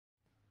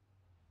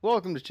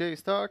Welcome to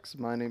Chase Talks.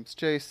 My name's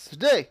Chase.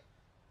 Today,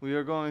 we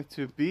are going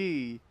to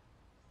be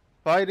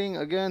fighting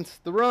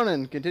against the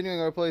Ronin,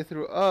 continuing our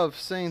playthrough of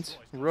Saints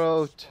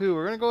Row 2.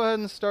 We're going to go ahead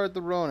and start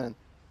the Ronin.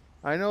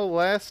 I know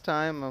last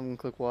time, I'm going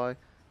to click Y,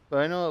 but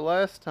I know that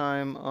last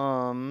time,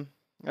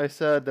 I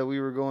said that we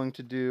were going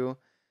to do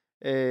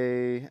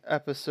a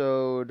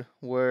episode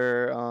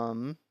where,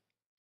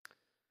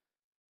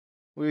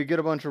 we would get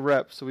a bunch of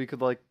reps so we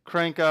could, like,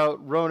 crank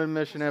out Ronin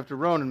mission after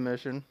Ronin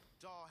mission.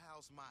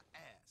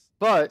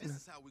 But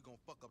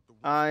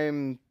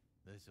I'm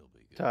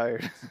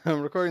tired.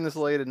 I'm recording this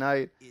late at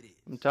night.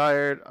 I'm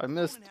tired. I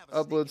missed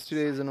uploads 2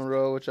 days in a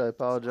row, which I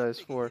apologize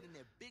for.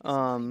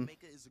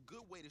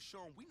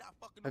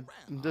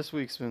 This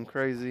week's been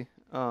crazy.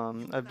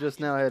 I've just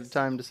now had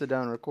time to sit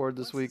down and record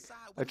this week.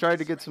 I tried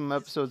to get some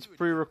episodes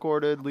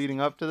pre-recorded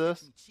leading up to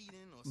this,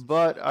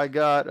 but I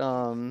got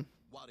and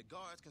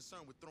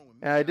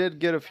I did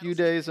get a few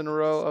days in a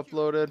row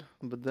uploaded,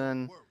 but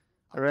then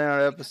I ran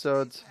out of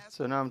episodes,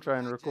 so now I'm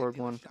trying to record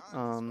one,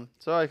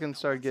 so I can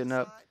start getting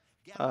up.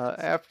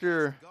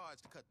 After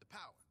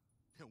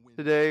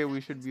today,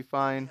 we should be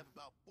fine.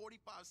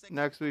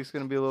 Next week's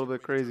going to be a little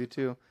bit crazy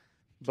too,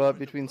 but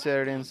between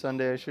Saturday and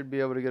Sunday, I should be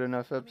able to get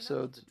enough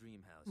episodes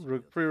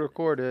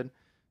pre-recorded,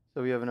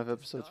 so we have enough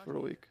episodes for a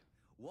week.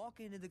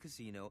 Walk into the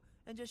casino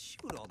and just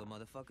shoot all the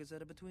motherfuckers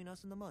that are between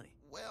us and the money.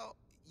 Well,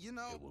 you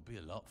know, it will be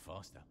a lot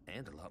faster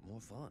and a lot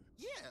more fun.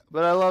 Yeah.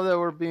 But I love that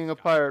we're being a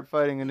pirate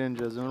fighting a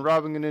ninjas and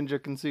robbing a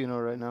ninja casino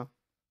right now.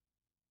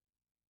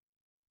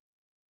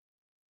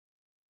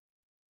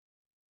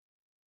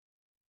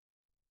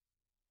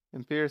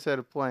 And Pierce had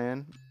a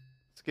plan.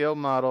 Scale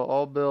model,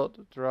 all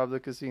built to rob the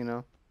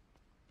casino.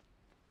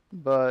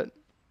 But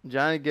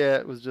Johnny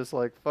Gat was just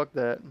like, fuck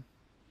that.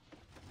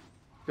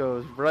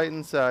 Goes right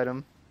inside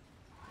him.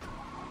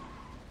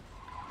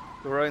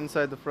 Go right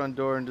inside the front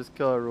door and just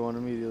kill everyone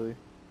immediately.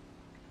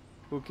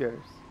 Who cares?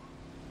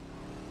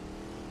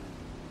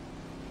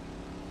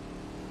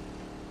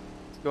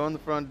 Let's go in the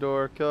front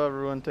door, kill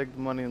everyone, take the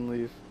money, and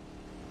leave.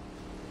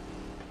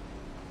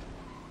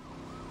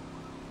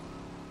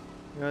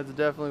 You know, that's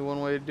definitely one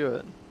way to do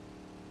it.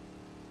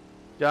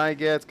 Johnny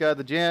Gat's got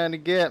the Johnny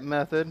Gat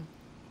method.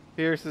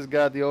 Pierce has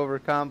got the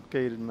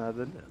overcomplicated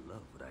method. I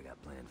love what I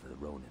got planned for the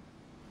Ronin.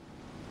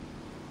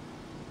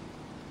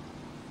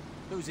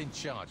 Who's in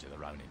charge of the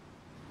Ronin?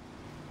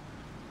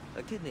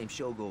 A kid named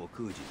Shogo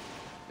Okuji.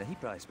 Now, he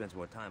probably spends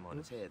more time on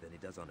his head than he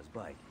does on his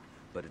bike,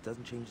 but it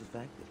doesn't change the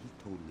fact that he's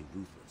totally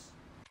ruthless.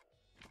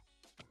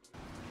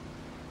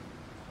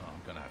 Oh,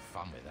 I'm gonna have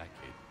fun with that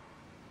kid.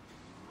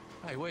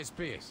 Hey, where's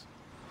Pierce?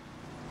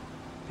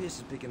 Pierce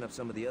is picking up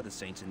some of the other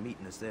Saints and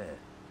meeting us there.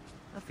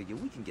 I figure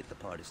we can get the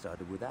party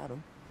started without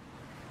him.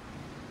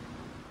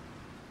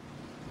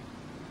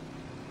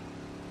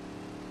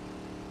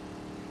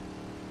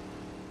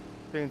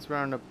 Saints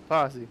rounding up a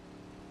posse.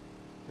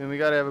 I mean, we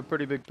gotta have a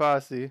pretty big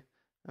posse.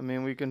 I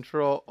mean, we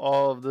control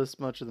all of this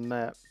much of the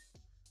map.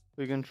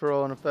 We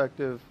control an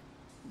effective,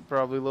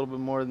 probably a little bit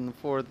more than the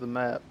fourth of the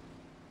map.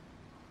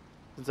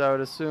 Since I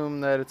would assume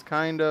that it's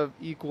kind of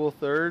equal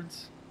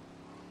thirds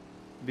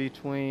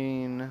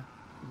between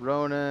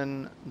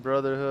Ronin,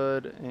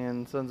 Brotherhood,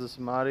 and Sons of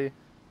Samadhi.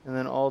 And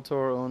then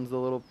Altor owns the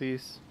little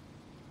piece,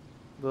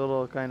 the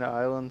little kind of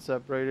island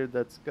separated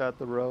that's got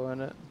the row in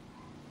it.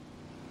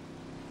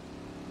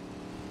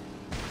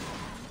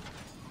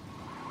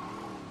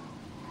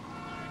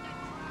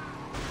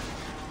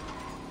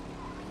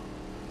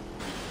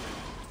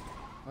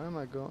 Why am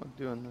I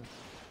doing this?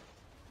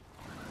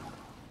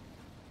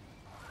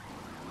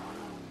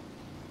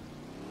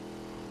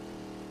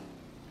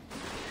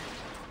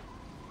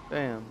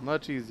 Bam,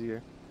 much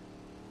easier.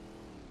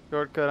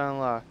 Shortcut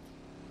unlocked.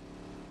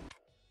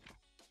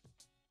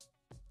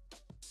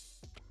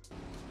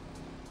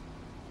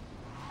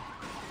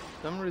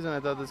 For some reason I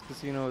thought this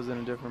casino was in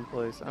a different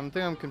place. I think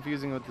I'm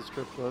confusing it with the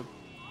strip club.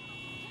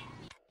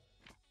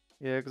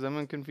 Yeah, because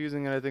I'm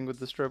confusing it, I think, with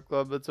the strip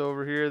club that's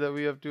over here that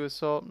we have to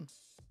assault.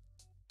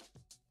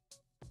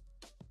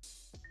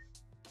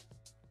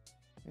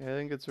 Yeah, I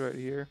think it's right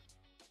here.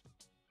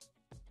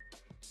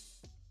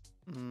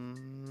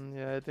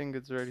 Yeah, I think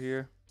it's right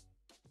here.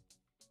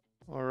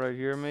 Or right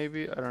here,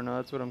 maybe? I don't know,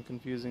 that's what I'm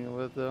confusing it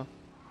with, though.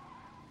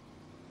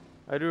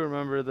 I do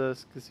remember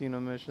this casino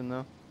mission,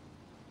 though.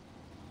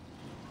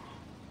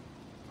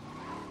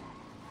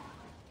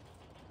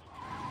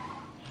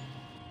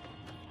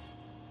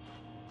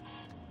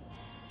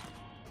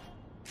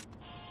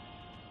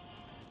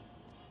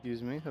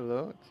 Excuse me,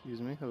 hello?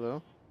 Excuse me,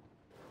 hello?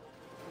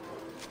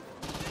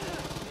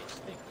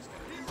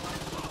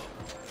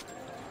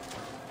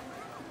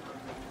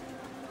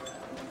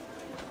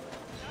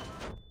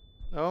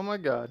 Oh my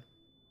god.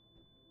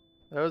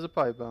 That was a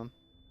pipe bomb.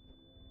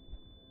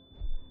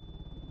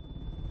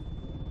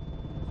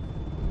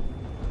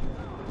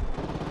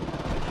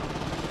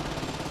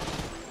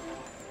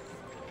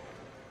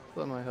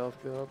 Let my health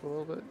go up a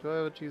little bit. Do I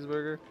have a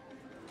cheeseburger?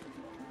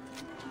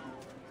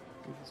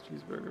 Eat this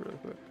cheeseburger real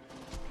quick.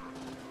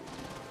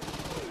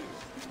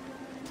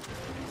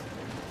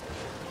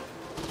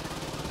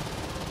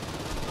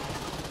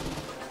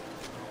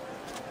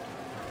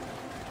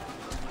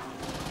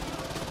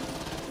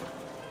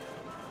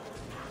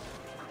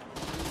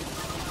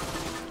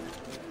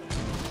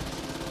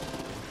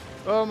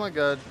 Oh my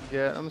god,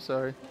 Gat, I'm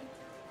sorry.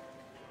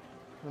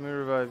 Let me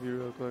revive you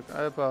real quick.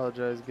 I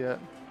apologize, Gat.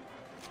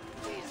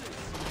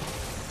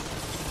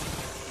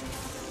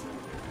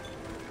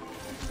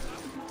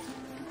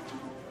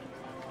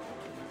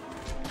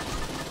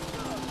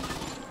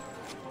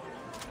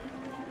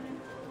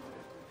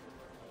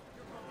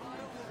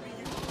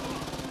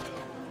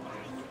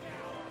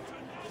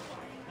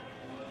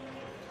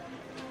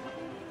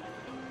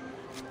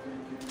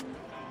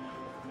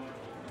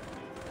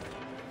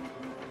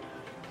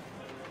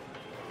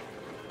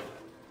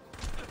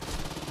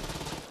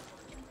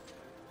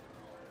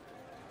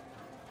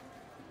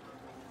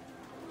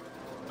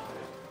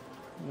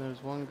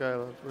 There's one guy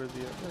left. Where's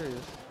he at? There he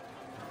is.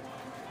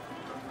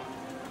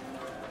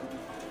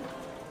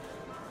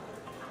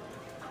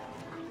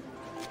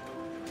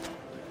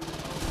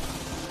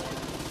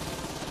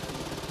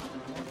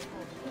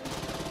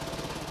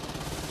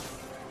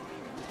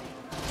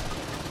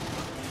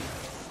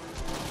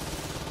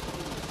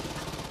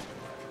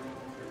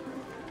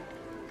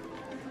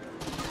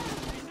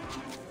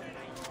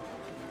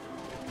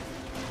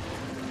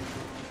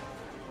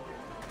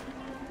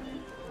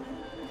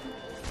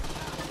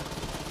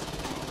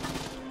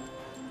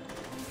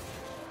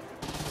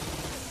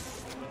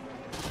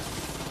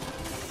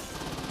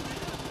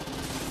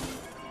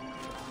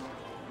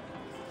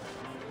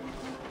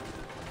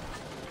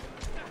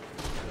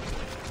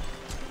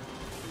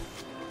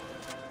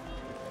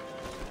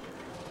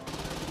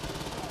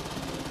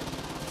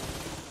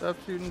 Stop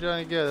shooting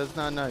Johnny Gat. That's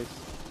not nice.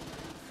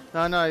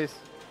 Not nice.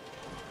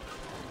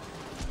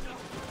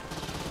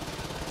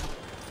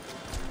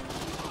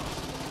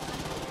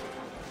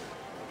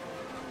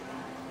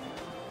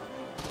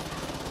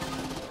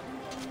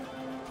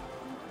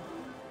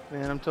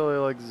 Man, I'm totally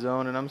like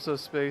zoning. I'm so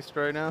spaced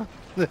right now.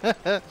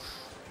 Oh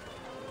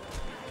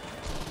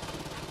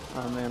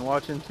man,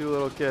 watching two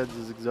little kids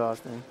is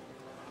exhausting.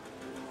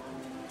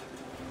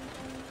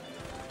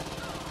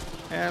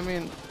 And I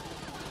mean,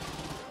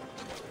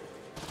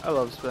 I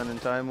love spending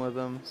time with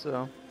them,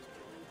 so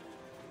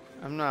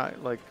I'm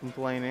not like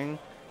complaining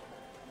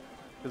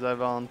because I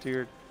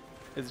volunteered.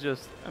 It's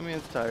just, I mean,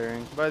 it's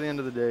tiring. By the end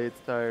of the day, it's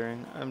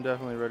tiring. I'm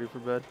definitely ready for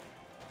bed.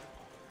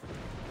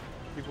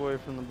 Keep away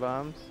from the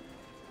bombs.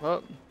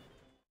 Oh,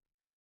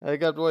 I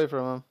got away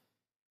from him.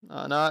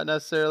 Not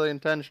necessarily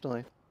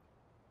intentionally.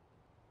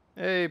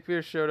 Hey,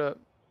 Pierce showed up.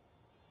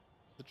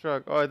 The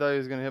truck. Oh, I thought he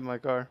was gonna hit my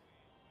car.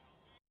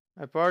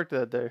 I parked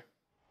that there.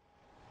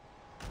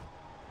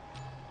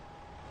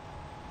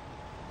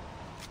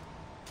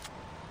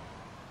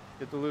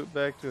 Get the loot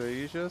back to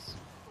Aisha's.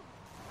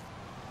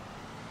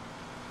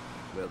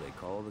 Well, they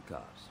call the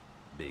cops.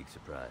 Big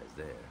surprise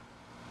there.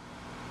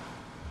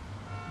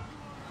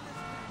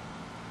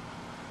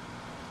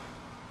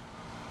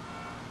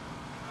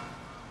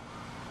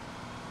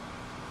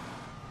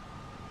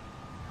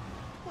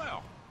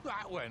 Well,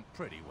 that went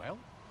pretty well.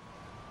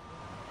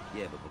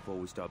 Yeah, but before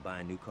we start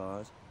buying new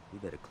cars, we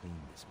better clean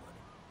this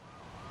money.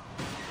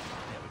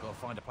 Yeah, we've got to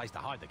find a place to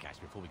hide the cash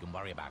before we can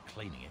worry about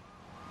cleaning it.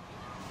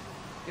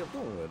 Yo,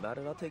 don't worry about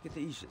it. I'll take it to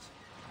Isha's.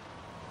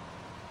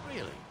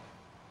 Really?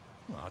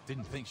 Well, I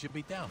didn't think she'd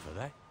be down for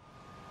that.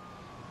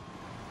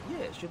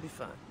 Yeah, it should be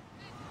fine.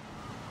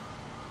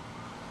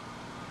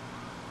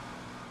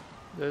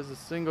 There's a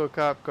single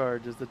cop car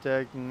just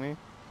attacking me.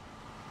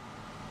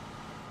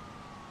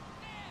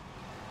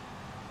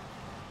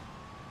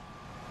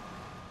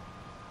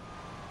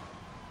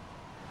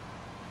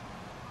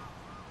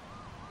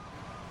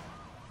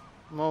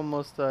 I'm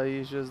almost to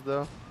Aisha's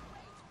though.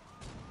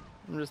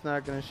 I'm just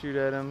not gonna shoot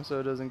at him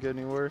so it doesn't get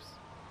any worse.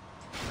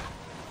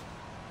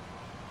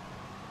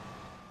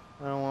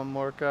 I don't want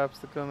more cops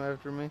to come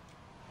after me.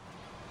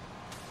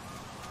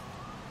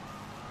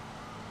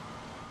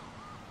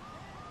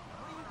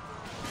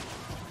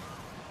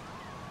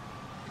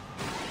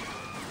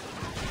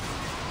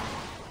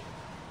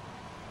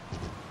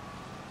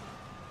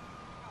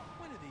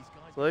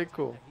 Play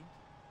cool.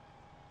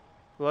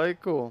 Play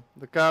cool.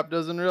 The cop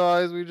doesn't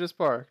realize we just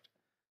parked.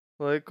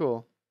 Play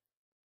cool.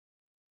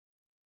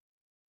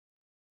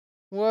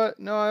 What?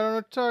 No, I don't know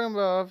what you're talking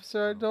about,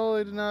 officer. I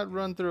totally did not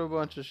run through a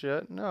bunch of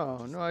shit.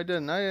 No, I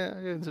didn't. I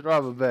didn't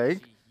rob a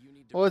bank.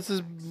 What's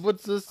this?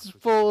 What's this? It's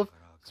full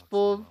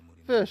of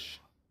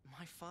fish.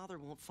 My father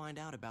won't find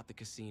out about the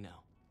casino.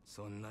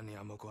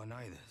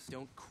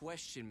 Don't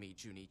question me,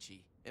 Junichi.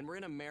 And we're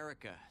in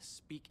America.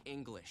 Speak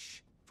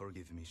English.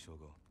 Forgive me,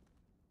 Shogo.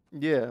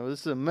 Yeah, well,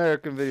 this is an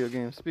American video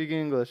game. Speak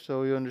English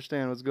so you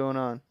understand what's going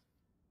on.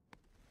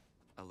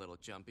 A little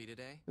jumpy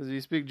today? Because if you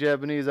speak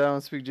Japanese, I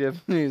don't speak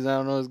Japanese. I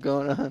don't know what's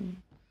going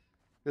on.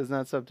 It's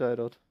not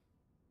subtitled.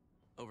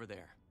 Over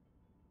there.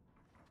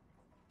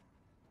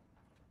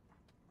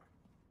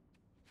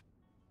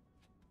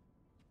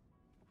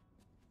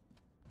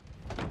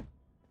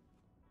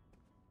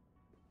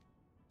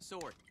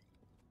 Sword.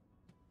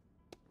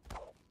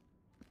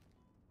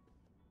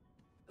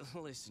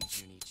 Listen,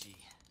 Junichi.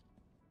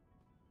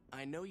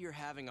 I know you're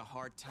having a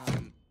hard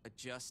time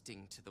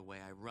adjusting to the way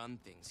I run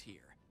things here.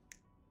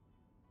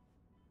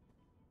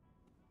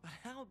 But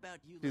how about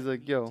you He's let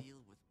like, me yo, deal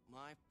with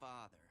My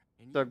father.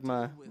 And you Suck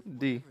my deal with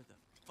D. whatever the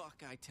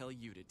fuck I tell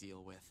you to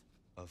deal with.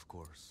 Of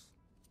course,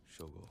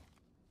 Shogo.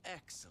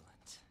 Excellent.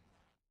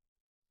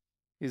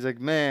 He's like,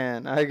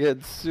 man, I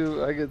get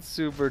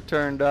super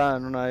turned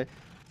on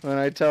when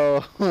I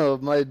tell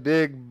my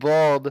big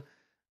bald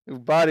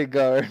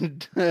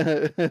bodyguard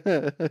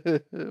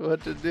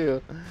what to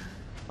do.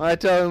 When I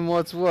tell him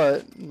what's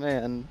what,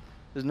 man,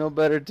 there's no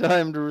better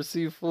time to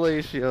receive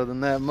fellatio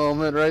than that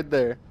moment right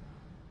there.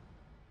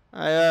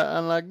 I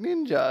unlocked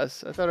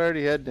ninjas. I thought I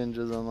already had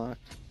ninjas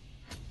unlocked.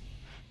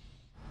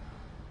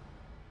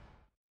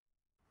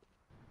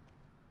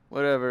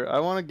 Whatever. I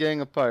want a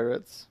gang of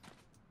pirates.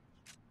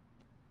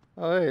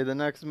 Oh hey, the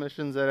next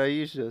mission's at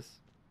Aisha's.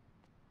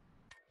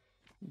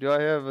 Do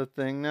I have a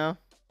thing now?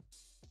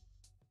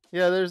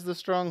 Yeah, there's the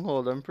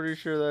stronghold. I'm pretty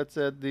sure that's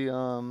at the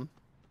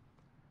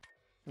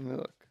let me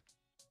look.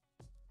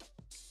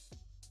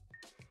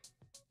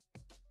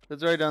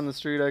 It's right down the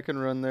street. I can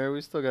run there. We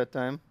still got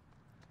time.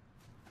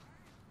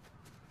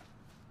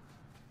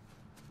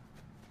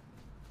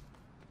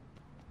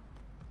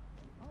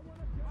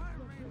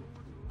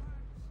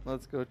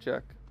 Let's go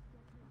check.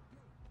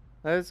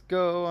 Let's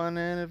go on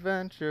an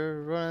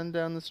adventure, running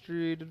down the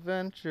street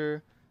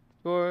adventure,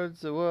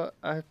 towards what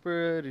I'm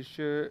pretty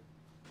sure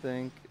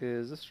think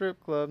is a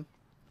strip club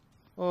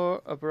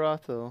or a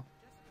brothel.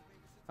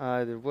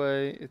 Either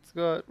way, it's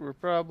what we're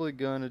probably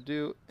gonna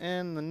do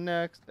in the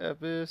next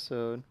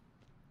episode.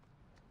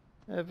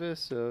 I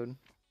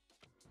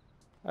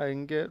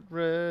can get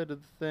rid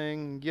of the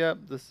thing.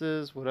 Yep, this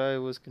is what I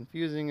was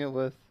confusing it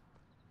with.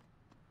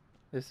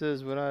 And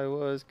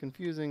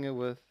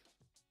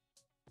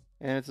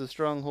it's a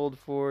stronghold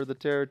for the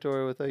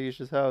territory with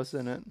Aisha's house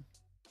in it.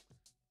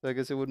 So I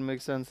guess it wouldn't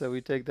make sense that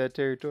we take that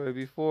territory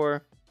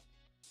before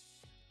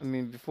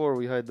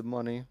we hide the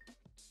money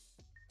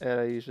at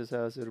Aisha's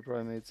house. It would have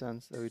probably made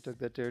sense that we took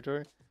that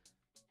territory.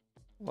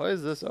 Why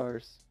is this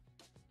ours?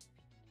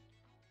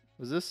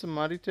 Was this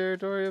Samadhi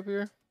territory up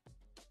here?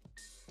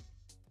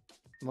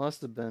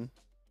 Must have been.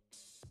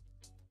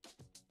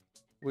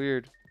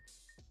 Weird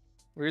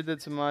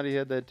that Samadhi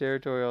had that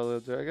territory all the way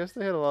up there. I guess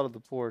they had a lot of the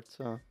ports,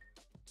 huh?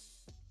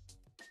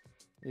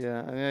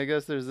 Yeah, I mean, I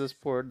guess there's this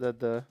port that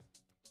the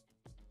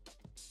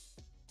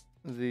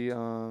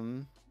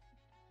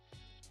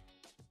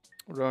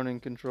Ronin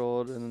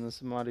controlled, and then the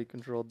Samadhi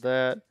controlled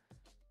that.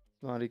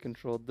 Samadhi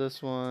controlled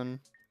this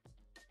one.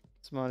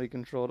 Samadhi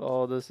controlled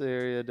all this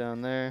area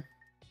down there.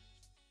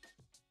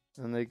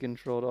 And they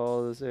controlled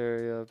all this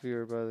area up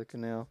here by the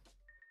canal.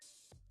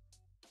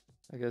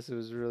 I guess it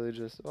was really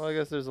just... Well, I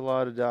guess there's a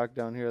lot of dock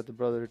down here that the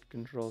Brotherhood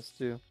controls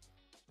too.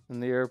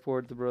 And the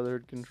airport the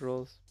Brotherhood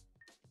controls.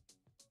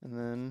 And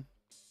then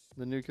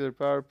the nuclear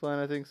power plant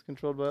I think is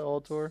controlled by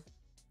Altor.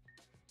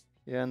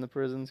 Yeah, and the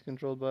prison's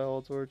controlled by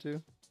Altor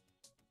too.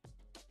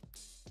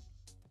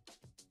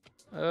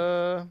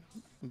 But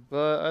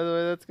either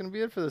way, that's going to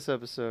be it for this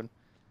episode.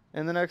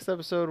 In the next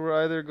episode,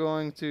 we're either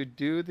going to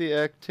do the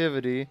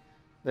activity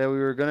that we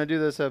were going to do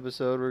this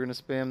episode, we're going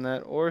to spam that,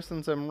 or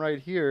since I'm right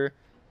here,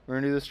 we're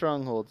going to do the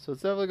stronghold. So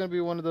it's definitely going to be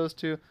one of those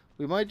two.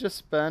 We might just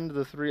spend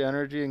the 3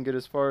 energy and get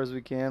as far as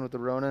we can with the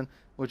Ronin,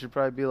 which would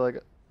probably be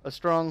like a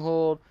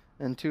stronghold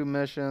and 2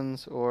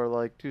 missions, or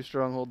like 2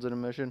 strongholds and a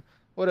mission,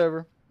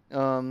 whatever.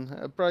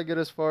 I'll probably get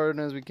as far in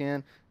as we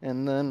can,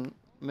 and then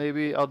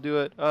maybe I'll do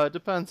it.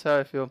 Depends how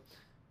I feel.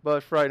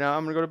 But for right now,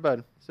 I'm going to go to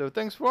bed. So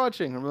thanks for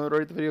watching. Remember to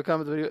rate the video,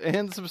 comment the video,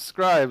 and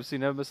subscribe so you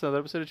never miss another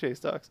episode of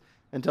Chase Talks.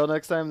 Until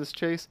next time, this is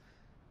Chase,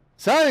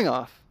 signing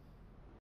off.